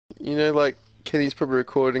You know, like, Kenny's probably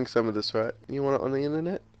recording some of this, right? You want it on the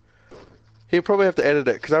internet? He'll probably have to edit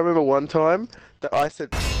it, because I remember one time that I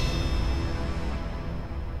said...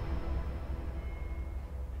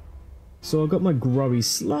 So I got my grubby,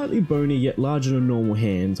 slightly bony yet larger than normal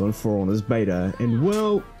hands on For Honor's beta, and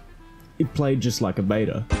well, it played just like a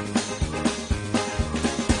beta.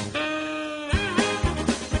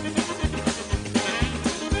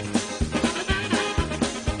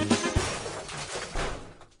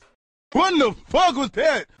 What the fuck was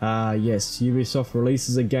that? Yes, Ubisoft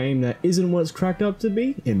releases a game that isn't what it's cracked up to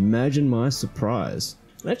be? Imagine my surprise.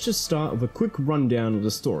 Let's just start with a quick rundown of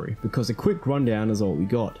the story, because a quick rundown is all we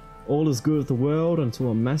got. All is good with the world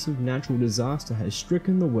until a massive natural disaster has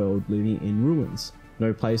stricken the world, leaving in ruins.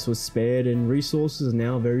 No place was spared and resources are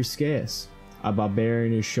now very scarce. A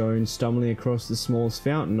barbarian is shown stumbling across the smallest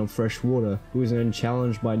fountain of fresh water, who is then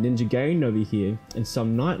challenged by Ninja Gaiden over here and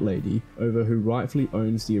some night lady over who rightfully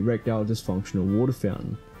owns the erectile dysfunctional water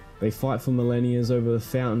fountain. They fight for millennia over the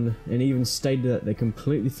fountain and even stated that they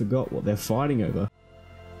completely forgot what they're fighting over.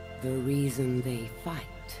 The reason they fight,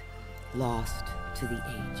 lost to the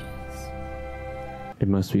ages. It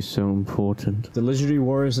must be so important. The legendary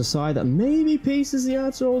warriors decide that maybe peace is the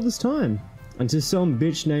answer all this time. Until some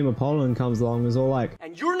bitch named Apollon comes along and is all like,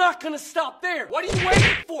 and you're not gonna stop there! What are you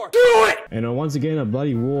waiting for? Do it! And once again a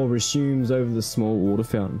bloody war resumes over the small water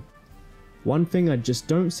fountain. One thing I just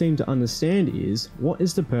don't seem to understand is, what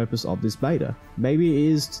is the purpose of this beta? Maybe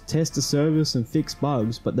it is to test the service and fix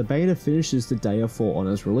bugs, but the beta finishes the day of For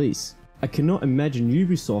Honor's release. I cannot imagine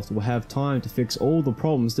Ubisoft will have time to fix all the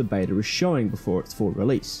problems the beta is showing before its full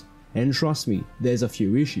release. And trust me, there's a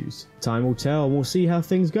few issues. Time will tell and we'll see how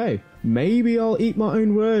things go. Maybe I'll eat my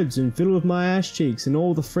own words and fiddle with my ass cheeks and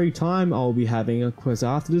all the free time I'll be having, because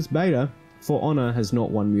after this beta, For Honor has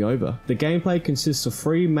not won me over. The gameplay consists of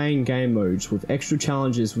 3 main game modes with extra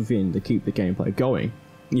challenges within to keep the gameplay going.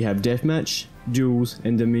 You have Deathmatch, Duels,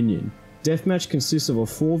 and Dominion. Deathmatch consists of a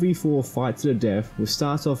 4v4 fight to the death, which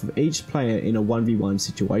starts off with each player in a 1v1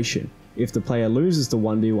 situation. If the player loses the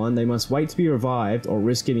 1v1, they must wait to be revived or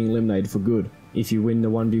risk getting eliminated for good. If you win the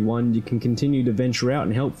 1v1, you can continue to venture out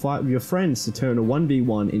and help fight with your friends to turn a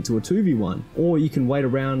 1v1 into a 2v1. Or you can wait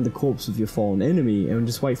around the corpse of your fallen enemy and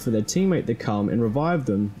just wait for their teammate to come and revive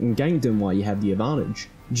them and gank them while you have the advantage.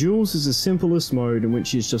 Duels is the simplest mode in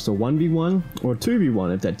which it's just a 1v1 or a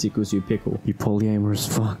 2v1 if that tickles your pickle. You polyamorous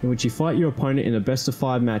fuck. In which you fight your opponent in a best of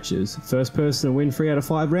 5 matches. First person to win 3 out of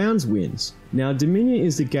 5 rounds wins. Now Dominion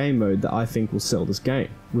is the game mode that I think will sell this game.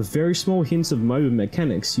 With very small hints of mobile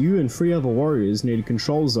mechanics, you and 3 other warriors need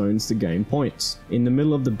control zones to gain points. In the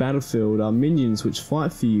middle of the battlefield are minions which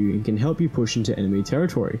fight for you and can help you push into enemy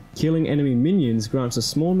territory. Killing enemy minions grants a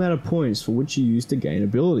small amount of points for which you use to gain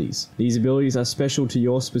abilities. These abilities are special to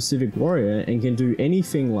your specific warrior and can do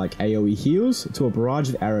anything like AoE heals to a barrage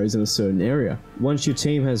of arrows in a certain area. Once your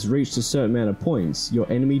team has reached a certain amount of points, your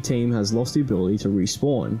enemy team has lost the ability to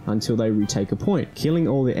respawn until they retake a point. Killing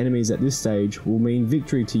all the enemies at this stage will mean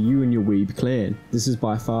victory to you and your weeb clan. This is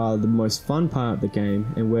by far the most fun part of the game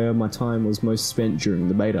and where my time was most spent during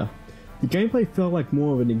the beta. The gameplay felt like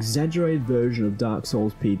more of an exaggerated version of Dark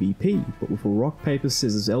Souls PvP, but with a rock paper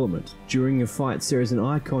scissors element. During a fight there is an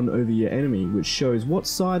icon over your enemy which shows what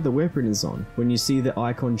side the weapon is on. When you see the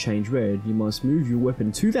icon change red, you must move your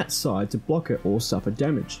weapon to that side to block it or suffer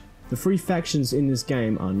damage. The 3 factions in this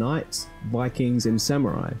game are Knights, Vikings and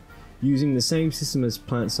Samurai. Using the same system as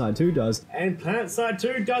PlanetSide 2 does, and PlanetSide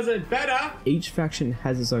 2 does it better! Each faction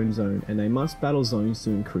has its own zone, and they must battle zones to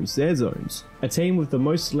increase their zones. A team with the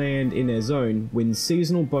most land in their zone wins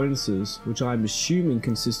seasonal bonuses, which I'm assuming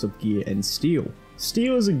consist of gear and steel.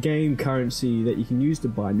 Steel is a game currency that you can use to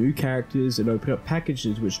buy new characters and open up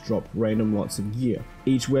packages which drop random lots of gear.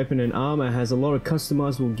 Each weapon and armor has a lot of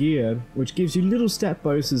customizable gear which gives you little stat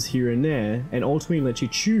bonuses here and there and ultimately lets you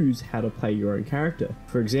choose how to play your own character.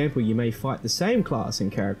 For example, you may fight the same class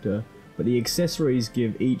and character, but the accessories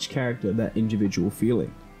give each character that individual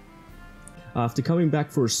feeling. After coming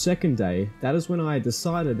back for a second day, that is when I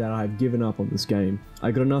decided that I had given up on this game.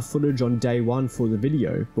 I got enough footage on day 1 for the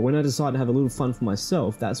video, but when I decided to have a little fun for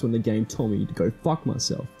myself, that's when the game told me to go fuck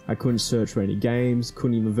myself. I couldn't search for any games,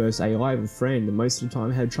 couldn't even verse AI with a friend, and most of the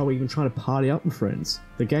time I had trouble even trying to party up with friends.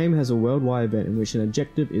 The game has a worldwide event in which an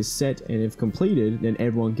objective is set, and if completed, then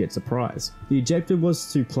everyone gets a prize. The objective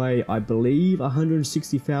was to play, I believe,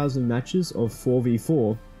 160,000 matches of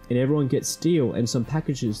 4v4, and everyone gets steel and some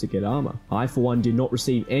packages to get armor. I for one did not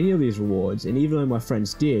receive any of these rewards, and even though my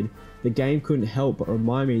friends did, the game couldn't help but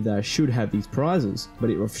remind me that I should have these prizes, but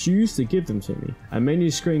it refused to give them to me. A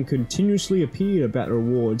menu screen continuously appeared about the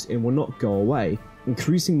rewards and will not go away.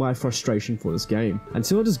 increasing my frustration for this game,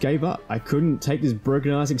 until I just gave up. I couldn't take this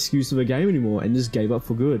broken ass excuse of a game anymore and just gave up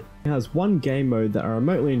for good. It has one game mode that I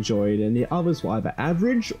remotely enjoyed and the others were either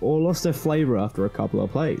average or lost their flavour after a couple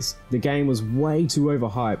of plays. The game was way too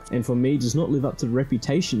overhyped and for me does not live up to the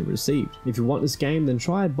reputation it received. If you want this game then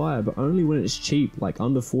try and buy it, but only when it's cheap, like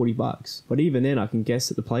under 40 bucks. But even then I can guess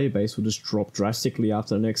that the player base will just drop drastically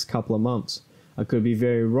after the next couple of months. I could be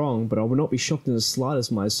very wrong, but I would not be shocked in the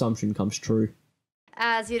slightest my assumption comes true.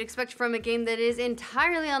 As you'd expect from a game that is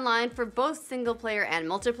entirely online for both single player and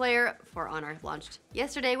multiplayer, For Honor launched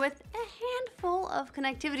yesterday with a handful of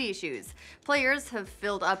connectivity issues. Players have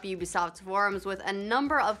filled up Ubisoft's forums with a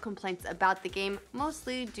number of complaints about the game,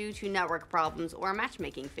 mostly due to network problems or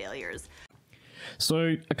matchmaking failures.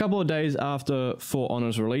 So, a couple of days after For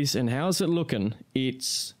Honor's release, and how's it looking?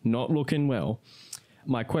 It's not looking well.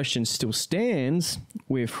 My question still stands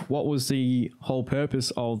with what was the whole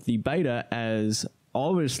purpose of the beta, as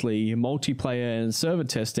obviously multiplayer and server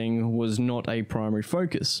testing was not a primary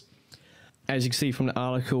focus. As you can see from the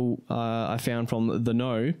article I found from The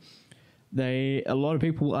Know, a lot of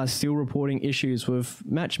people are still reporting issues with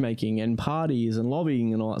matchmaking and parties and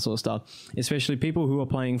lobbying and all that sort of stuff, especially people who are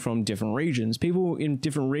playing from different regions. People in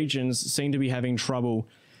different regions seem to be having trouble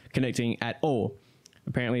connecting at all.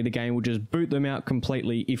 Apparently the game will just boot them out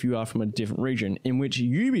completely if you are from a different region, in which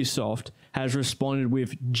Ubisoft has responded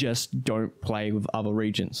with just don't play with other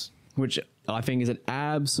regions, which I think is an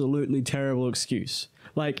absolutely terrible excuse.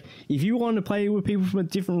 Like, if you want to play with people from a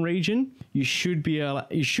different region, you should be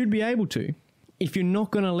able to. If you're not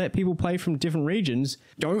going to let people play from different regions,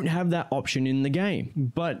 don't have that option in the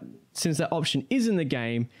game. But since that option is in the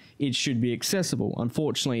game, it should be accessible.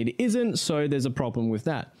 Unfortunately, it isn't, so there's a problem with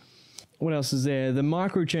that. What else is there? The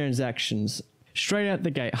microtransactions. Straight out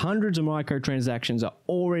the gate, hundreds of microtransactions are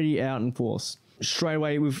already out in force. Straight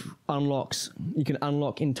away with unlocks, you can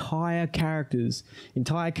unlock entire characters and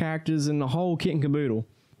the whole kit and caboodle,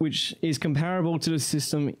 which is comparable to the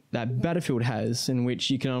system that Battlefield has, in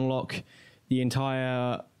which you can unlock the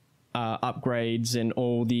entire upgrades and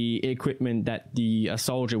all the equipment that the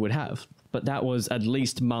soldier would have. But that was at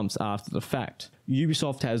least months after the fact.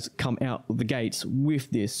 Ubisoft has come out of the gates with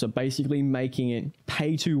this, so basically making it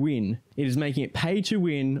pay to win. It is making it pay to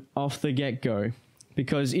win off the get-go.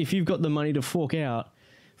 Because if you've got the money to fork out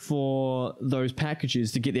for those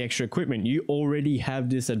packages to get the extra equipment, you already have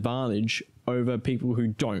this advantage over people who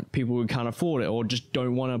don't. People who can't afford it or just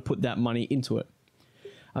don't want to put that money into it.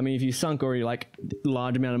 I mean, if you sunk already like a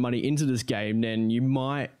large amount of money into this game, then you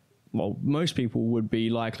might, well, most people would be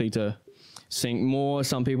likely to sink more.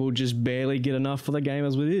 Some people just barely get enough for the game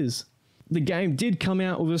as it is. The game did come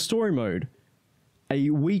out with a story mode. A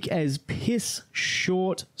weak as piss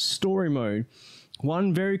short story mode.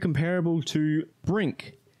 One very comparable to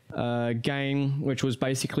Brink, a game which was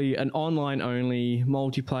basically an online only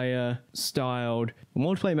multiplayer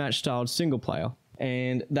match styled single player.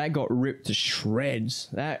 And that got ripped to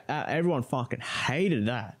shreds. Everyone fucking hated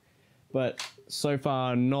that. But so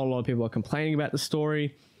far, not a lot of people are complaining about the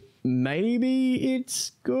story. Maybe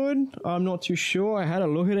it's good. I'm not too sure. I had a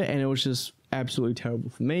look at it and it was just absolutely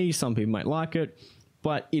terrible for me. Some people might like it,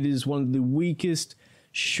 but it is one of the weakest,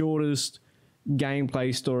 shortest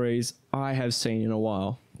gameplay stories I have seen in a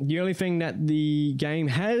while. The only thing that the game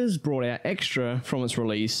has brought out extra from its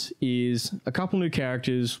release is a couple new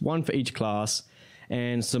characters, one for each class,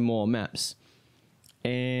 and some more maps.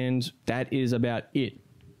 And that is about it.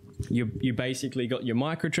 You basically got your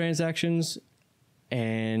microtransactions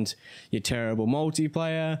and your terrible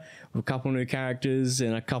multiplayer with a couple new characters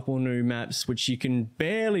and a couple new maps which you can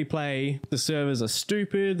barely play. The servers are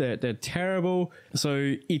stupid, they're terrible.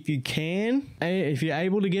 So if you're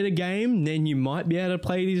able to get a game, then you might be able to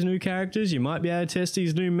play these new characters, you might be able to test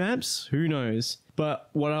these new maps, who knows. But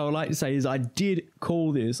what I would like to say is I did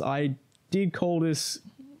call this, I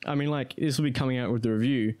mean, like, this will be coming out with the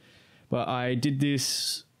review, but I did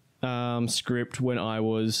this script when I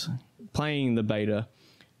was playing the beta,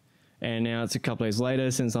 and now it's a couple days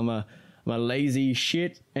later since I'm a lazy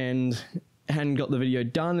shit and hadn't got the video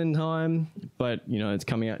done in time, but you know, it's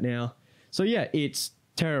coming out now. So yeah, it's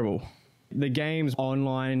terrible. The game's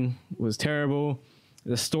online was terrible,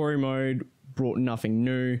 the story mode brought nothing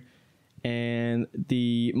new, and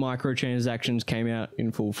the microtransactions came out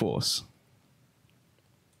in full force.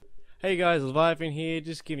 Hey guys, Leviathan here,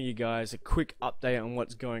 just giving you guys a quick update on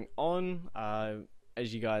what's going on.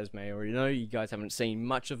 As you guys may already know, you guys haven't seen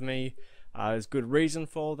much of me. There's good reason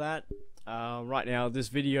for that. Right now, this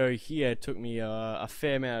video here took me a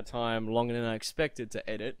fair amount of time, longer than I expected to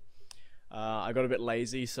edit. I got a bit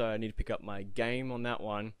lazy, so I need to pick up my game on that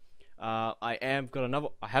one. I have got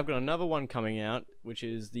another one coming out, which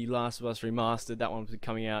is The Last of Us Remastered. That one will be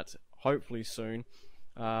coming out hopefully soon.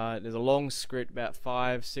 There's a long script, about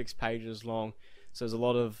 5-6 pages long, so there's a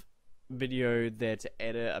lot of video there to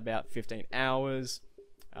edit, about 15 hours.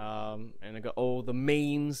 And I got all the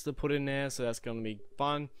memes to put in there, so that's going to be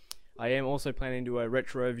fun. I am also planning to do a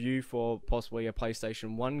retro review for possibly a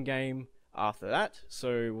PlayStation 1 game after that,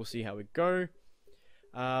 so we'll see how we go.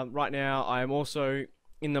 Right now, I am also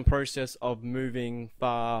in the process of moving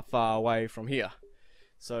far away from here,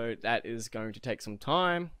 so that is going to take some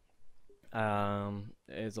time.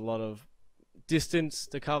 There's a lot of distance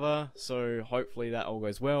to cover, so hopefully that all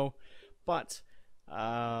goes well. But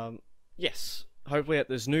yes, hopefully at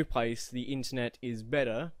this new place the internet is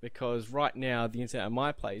better, because right now the internet at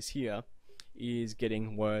my place here is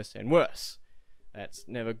getting worse and worse. That's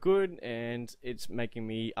never good, and it's making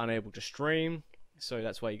me unable to stream, so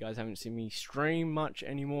that's why you guys haven't seen me stream much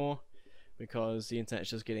anymore, because the internet's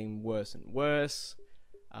just getting worse and worse.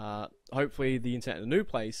 Hopefully the internet at the new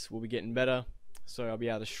place will be getting better, so I'll be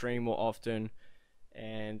able to stream more often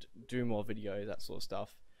and do more videos, that sort of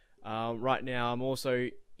stuff. Right now I'm also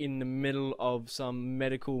in the middle of some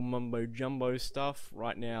medical mumbo jumbo stuff.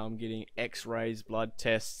 Right now I'm getting x-rays, blood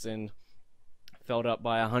tests, and filled up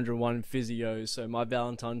by 101 physios, so my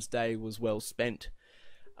Valentine's Day was well spent.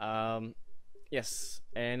 Yes,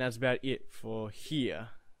 and that's about it for here.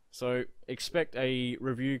 So expect a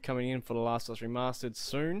review coming in for The Last of Us Remastered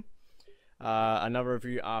soon. Another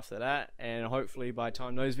review after that, and hopefully by the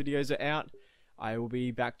time those videos are out, I will be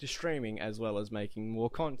back to streaming as well as making more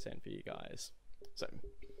content for you guys. So,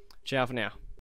 ciao for now.